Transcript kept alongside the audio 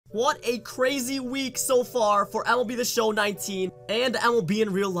What a crazy week so far for MLB The Show 19 and MLB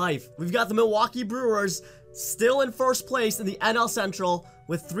in real life. We've got the Milwaukee Brewers still in first place in the NL Central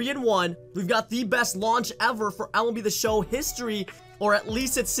with 3-1. We've got the best launch ever for MLB The Show history, or at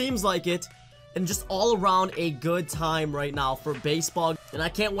least it seems like it. And just all around a good time right now for baseball. And I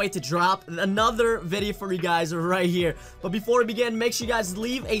can't wait to drop another video for you guys right here. But before we begin, make sure you guys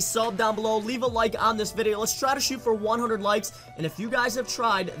leave a sub down below. Leave a like on this video. Let's try to shoot for 100 likes. And if you guys have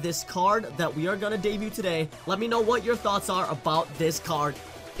tried this card that we are going to debut today, let me know what your thoughts are about this card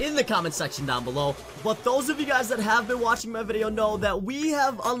in the comment section down below. But those of you guys that have been watching my video know that we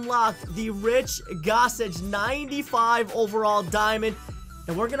have unlocked the Goose Gossage 95 overall diamond.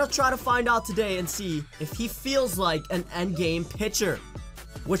 And we're going to try to find out today and see if he feels like an endgame pitcher,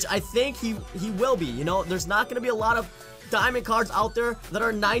 which I think he will be. You know, there's not going to be a lot of diamond cards out there that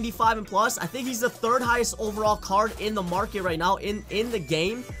are 95 and plus. I think he's the third highest overall card in the market right now in the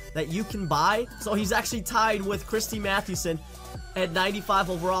game that you can buy. So he's actually tied with Christy Mathewson at 95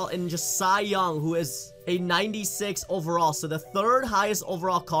 overall, and just Cy Young, who is a 96 overall. So the third highest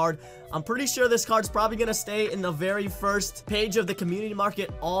overall card. I'm pretty sure this card's probably going to stay in the very first page of the community market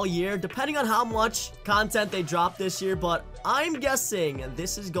all year, depending on how much content they drop this year. But I'm guessing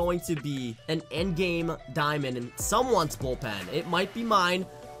this is going to be an endgame diamond in someone's bullpen. It might be mine.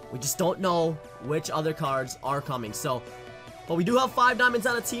 We just don't know which other cards are coming. So, but we do have 5 diamonds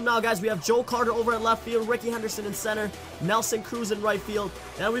on the team now, guys. We have Joe Carter over at left field, Ricky Henderson in center, Nelson Cruz in right field,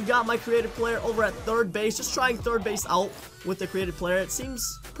 and we've got my creative player over at third base, just trying third base out with the creative player. It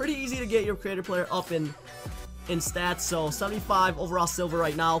seems pretty easy to get your creative player up in stats. So 75 overall silver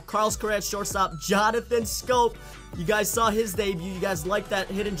right now. Carlos Correa at shortstop, Jonathan Schoop. You guys saw his debut. You guys liked that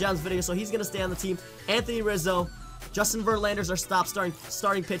Hidden Gems video, so he's gonna stay on the team. Anthony Rizzo. Justin Verlander's our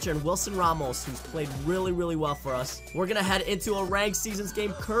starting pitcher, and Wilson Ramos, who's played really well for us. We're gonna head into a ranked seasons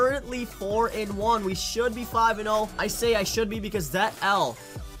game, currently 4-1. We should be 5-0. I say I should be because that L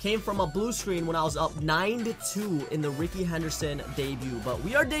came from a blue screen when I was up 9-2 in the Ricky Henderson debut. But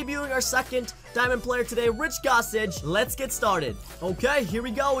we are debuting our second diamond player today, Goose Gossage. Let's get started. Okay, here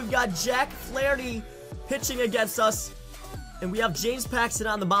we go. We've got Jack Flaherty pitching against us, and we have James Paxton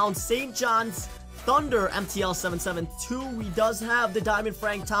on the mound. St. John's Thunder MTL 772. He does have the diamond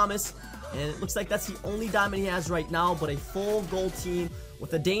Frank Thomas, and it looks like that's the only diamond he has right now, but a full gold team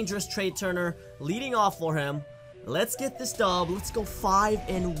with a dangerous Trey Turner leading off for him. Let's get this dub. Let's go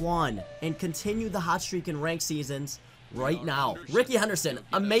 5-1 and continue the hot streak in ranked seasons right now. Ricky Henderson,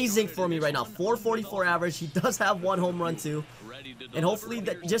 amazing for me right now. 444 average. He does have 1 home run too. And hopefully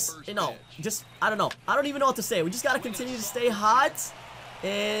that just, you know, I don't know. I don't even know what to say. We just got to continue to stay hot.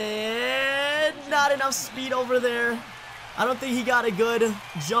 And not enough speed over there. I don't think he got a good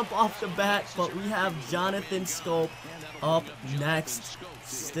jump off the bat, but we have Jonathan Schoop up next.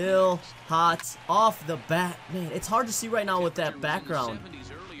 Still hot off the bat. Man, it's hard to see right now with that background.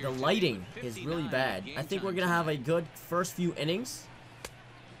 The lighting is really bad. I think we're going to have a good first few innings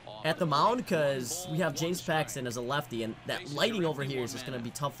at the mound because we have James Paxton as a lefty, and that lighting over here is just going to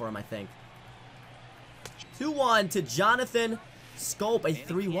be tough for him, I think. 2-1 to Jonathan Schoop, a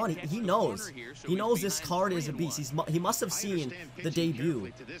 3-1. He knows. He knows this card is a beast. He must have seen the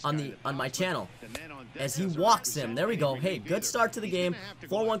debut on my channel as he walks him. There we go. Hey, good start to the game.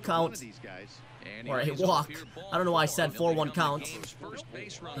 4-1 count. Or a walk. I don't know why I said 4-1 count.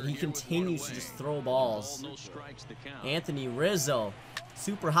 And he continues to just throw balls. Anthony Rizzo,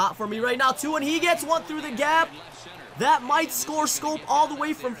 super hot for me right now too, and he gets one through the gap. That might score Schoop all the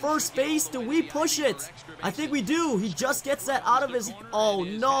way from first base. Do we push it? I think we do. He just gets that out of his... Oh,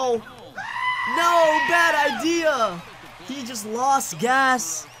 no. No, bad idea. He just lost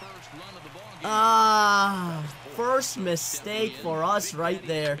gas. First mistake for us right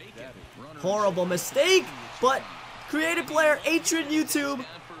there. Horrible mistake, but creative player Atron YouTube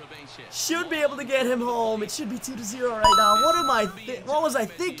should be able to get him home. It should be 2-0 right now. What was I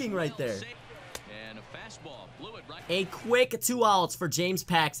thinking right there? A quick 2 outs for James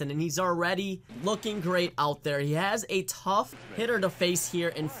Paxton, and he's already looking great out there. He has a tough hitter to face here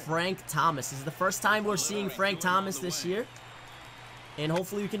in Frank Thomas. This is the first time we're seeing Frank Thomas this year, and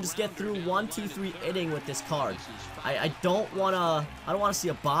hopefully we can just get through 1, 2, 3 inning with this card. I don't want to see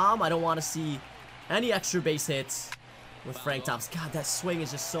a bomb. I don't want to see any extra base hits with Frank Thomas. God, that swing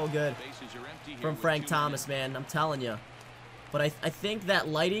is just so good from Frank Thomas, man. I'm telling you. But I think that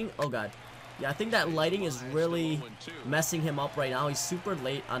lighting, oh God. Yeah, I think that lighting is really messing him up right now. He's super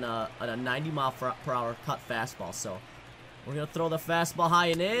late on a 90-mile-per-hour cut fastball. So we're going to throw the fastball high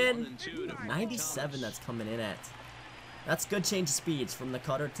and in. 97 that's coming in at. That's good change of speeds from the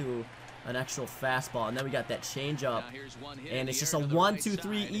cutter to an actual fastball. And then we got that change up. And it's just a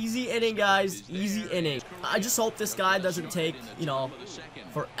 1-2-3 easy inning, guys. Easy inning. I just hope this guy doesn't take, you know,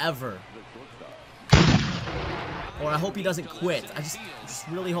 forever. Or I hope he doesn't quit. I just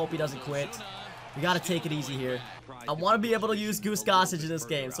really hope he doesn't quit. We gotta take it easy here. I want to be able to use Goose Gossage in this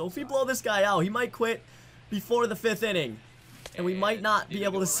game. So if we blow this guy out, he might quit before the 5th inning. And we might not be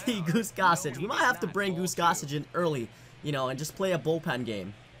able to see Goose Gossage. We might have to bring Goose Gossage in early, you know, and just play a bullpen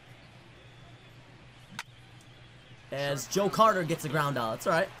game. As Joe Carter gets the ground out. That's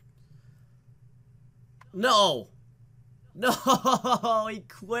alright. No! No! He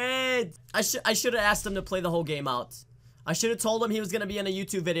quit! I should have asked him to play the whole game out. I should have told him he was going to be in a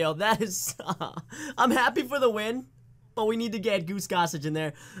YouTube video. That is... I'm happy for the win, but we need to get Goose Gossage in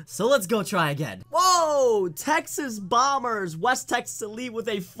there. So let's go try again. Whoa! Texas Bombers. West Texas Elite with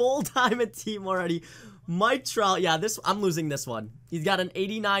a full diamond team already. Mike Trout. Yeah, I'm losing this one. He's got an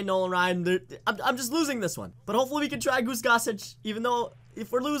 89 Nolan Ryan. I'm just losing this one. But hopefully we can try Goose Gossage. Even though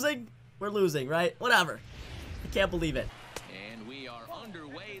if we're losing, right? Whatever. I can't believe it.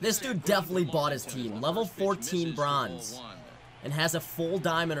 This dude definitely bought his team. Level 14 bronze. And has a full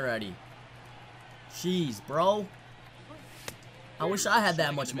diamond already. Jeez, bro. I wish I had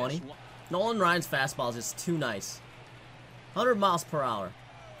that much money. Nolan Ryan's fastball is just too nice. 100 miles per hour.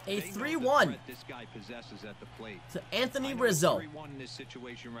 A 3-1 to Anthony Rizzo.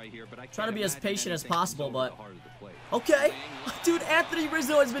 Trying to be as patient as possible, but... Okay. Dude, Anthony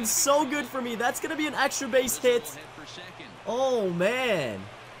Rizzo has been so good for me. That's going to be an extra base hit. Oh, man.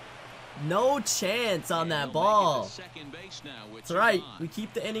 No chance on that ball. It's alright. We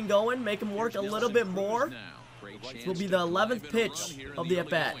keep the inning going. Make him work a little bit more. This will be the 11th pitch of the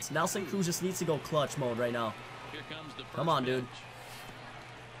at-bat. Nelson Cruz just needs to go clutch mode right now. Come on, dude.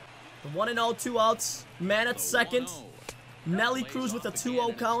 The 1-0, 2 outs. Man at second. Nelly Cruz with a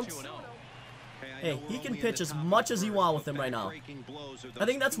 2-0 count. Hey, he can pitch as much as he wants with him right now. I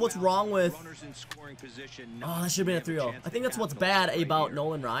think that's what's wrong with... Oh, that should have been a 3-0. I think that's what's bad about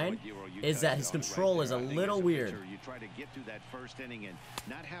Nolan Ryan, is that his control is a little weird.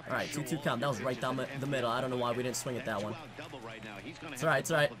 Alright, 2-2 count. That was right down the middle. I don't know why we didn't swing at that one. It's alright,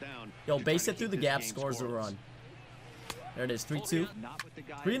 it's alright. Yo, base hit through the gap, scores the run. There it is, 3-2.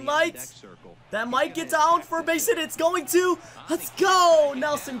 Green lights. That might get down for a base hit. It's going to. Let's go,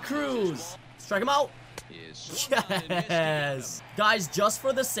 Nelson Cruz. Strike him out. Yes. Guys, just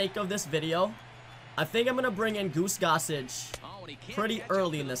for the sake of this video, I think I'm going to bring in Goose Gossage pretty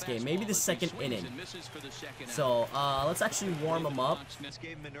early in this game. Maybe the 2nd inning. So, let's actually warm him up.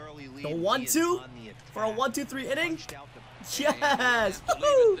 The 1-2 for a 1-2-3 inning. Yes!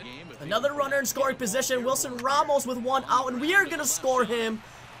 Another runner in scoring position. Wilson Ramos with 1 out, and we are going to score him.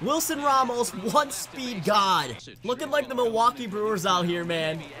 Wilson Ramos, 1-speed god. Looking like the Milwaukee Brewers out here,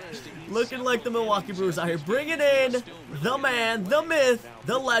 man. Looking like the Milwaukee Brewers out here. Bringing in the man, the myth,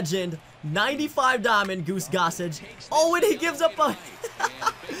 the legend, 95 diamond Goose Gossage. Oh, and he gives up a...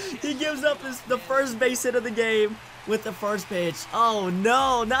 he gives up the first base hit of the game with the first pitch. Oh,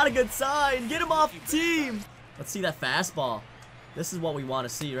 no, not a good sign. Get him off the team. Let's see that fastball. This is what we want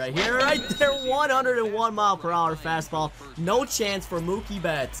to see right here. Right there, 101 mile per hour fastball. No chance for Mookie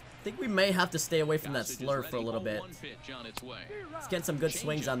Betts. I think we may have to stay away from that slurve for a little bit. Let's get some good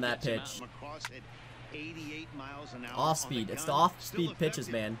swings on that pitch. Off speed. It's the off speed pitches,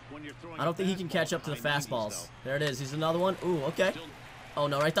 man. I don't think he can catch up to the fastballs. There it is. He's another one. Ooh, okay. Oh,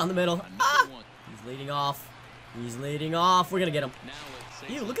 no, right down the middle. Ah! He's leading off. He's leading off. We're going to get him.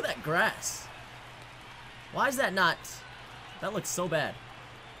 Ew, look at that grass. Why is that not... That looks so bad.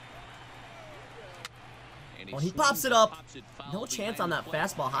 Oh, he pops it up. No chance on that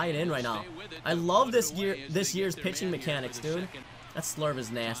fastball high and in right now. I love this year's pitching mechanics, dude. That slurve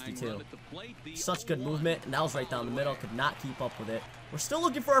is nasty, too. Such good movement, and that was right down the middle. Could not keep up with it. We're still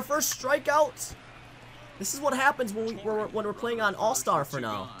looking for our first strikeout. This is what happens when we're playing on All-Star for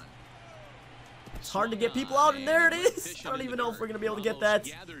now. It's hard to get people out, and there it is. I don't even know if we're going to be able to get that.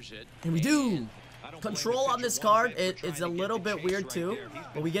 And we do. Control on this card, it's a little bit weird too,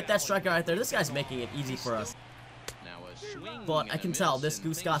 but we get that strikeout right there. This guy's making it easy for us. But I can tell this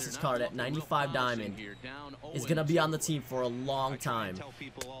Goose Gossage card at 95 diamond is going to be on the team for a long time.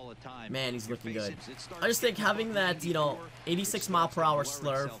 Man, he's looking good. I just think having that, you know, 86 mile per hour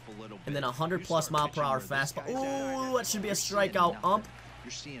slurve and then 100 plus mile per hour fastball. Ooh, that should be a strikeout ump.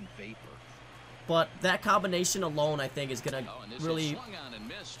 But that combination alone, I think, is going to really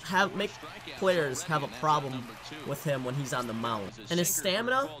make players have a problem with him when he's on the mound. And his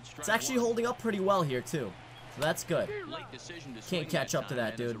stamina, it's actually holding up pretty well here, too. So that's good. Can't catch up to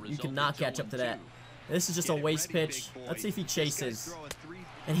that, dude. You cannot catch up to that. This is just a waste pitch. Let's see if he chases.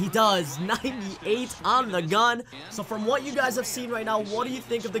 And he does. 98 on the gun. So from what you guys have seen right now, what do you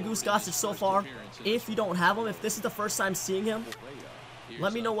think of the Goose Gossage so far? If you don't have him, if this is the first time seeing him,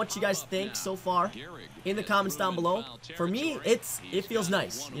 let me know what you guys think so far in the comments down below. For me, it feels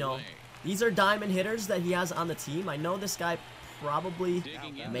nice. You know, these are diamond hitters that he has on the team. I know this guy probably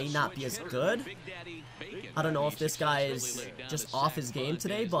may not be as good. I don't know if this guy is just off his game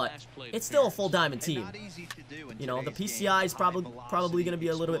today, but it's still a full diamond team. You know, the PCI is probably going to be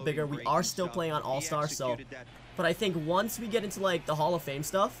a little bit bigger. We are still playing on All-Star, so... But I think once we get into, like, the Hall of Fame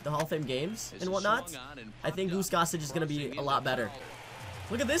stuff, the Hall of Fame games and whatnot, I think Goose Gossage is going to be a lot better.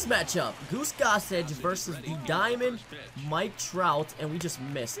 Look at this matchup. Goose Gossage versus the Diamond Mike Trout, and we just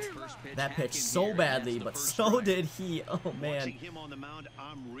missed that pitch so badly, but so did he. Oh, man.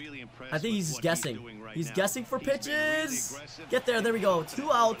 I think he's just guessing. He's guessing for pitches. Get there. There we go.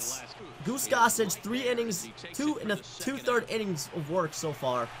 2 outs. Goose Gossage, 3 innings, 2 and a 2/3 innings of work so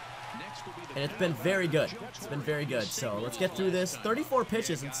far. And it's been very good. It's been very good. So let's get through this. 34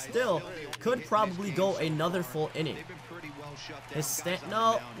 pitches and still could probably go another full inning. His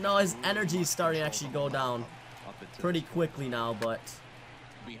his energy is starting to actually go down pretty quickly now, but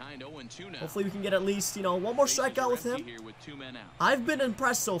hopefully we can get at least, you know, one more strikeout with him. I've been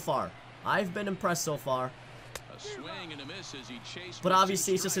impressed so far. But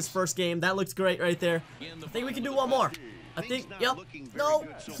obviously it's just his first game. That looks great right there. I think we can do one more. I think, yep. No,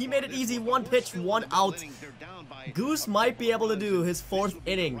 he made it easy. 1 pitch, 1 out. Goose might be able to do his 4th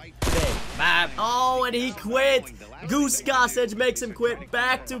inning today. Oh, and he quit. Goose Gossage makes him quit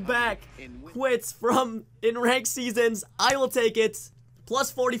back-to-back quits from in ranked seasons. I will take it.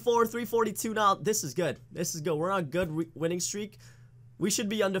 Plus 44, 342 now. This is good. This is good. We're on a good winning streak. We should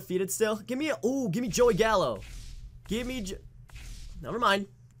be undefeated still. Give me Joey Gallo. Never mind.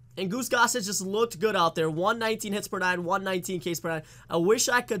 And Goose Gossage just looked good out there. 119 hits per 9, 119 Ks per 9. I wish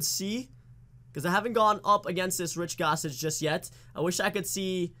I could see, because I haven't gone up against this Rich Gossage just yet. I wish I could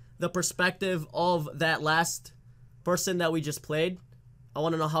see the perspective of that last person that we just played. I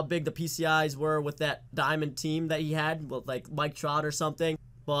want to know how big the PCIs were with that diamond team that he had, with like Mike Trout or something.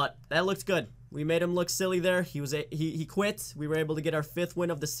 But that looked good. We made him look silly there. He quit. We were able to get our 5th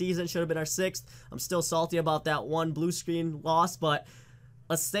win of the season. Should have been our 6th. I'm still salty about that one blue screen loss, but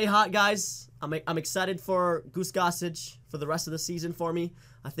let's stay hot, guys. I'm excited for Goose Gossage for the rest of the season for me.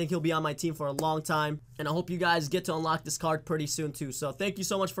 I think he'll be on my team for a long time, and I hope you guys get to unlock this card pretty soon too. So thank you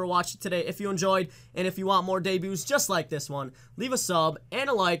so much for watching today. If you enjoyed, and if you want more debuts just like this one, leave a sub and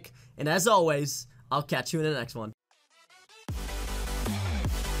a like, and as always, I'll catch you in the next one.